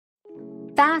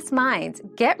Fast minds,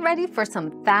 get ready for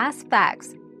some fast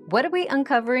facts. What are we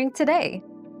uncovering today?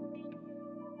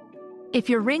 If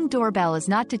your Ring doorbell is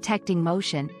not detecting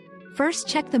motion, first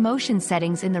check the motion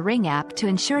settings in the Ring app to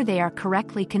ensure they are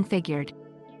correctly configured.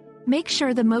 Make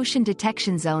sure the motion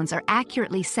detection zones are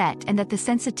accurately set and that the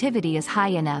sensitivity is high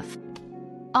enough.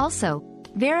 Also,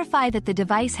 verify that the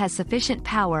device has sufficient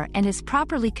power and is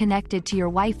properly connected to your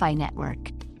Wi-Fi network.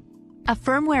 A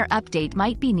firmware update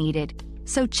might be needed,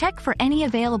 so check for any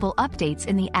available updates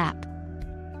in the app.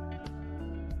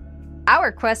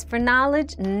 Our quest for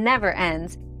knowledge never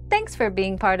ends. Thanks for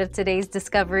being part of today's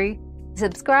discovery.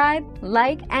 Subscribe,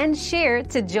 like, and share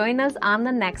to join us on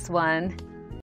the next one.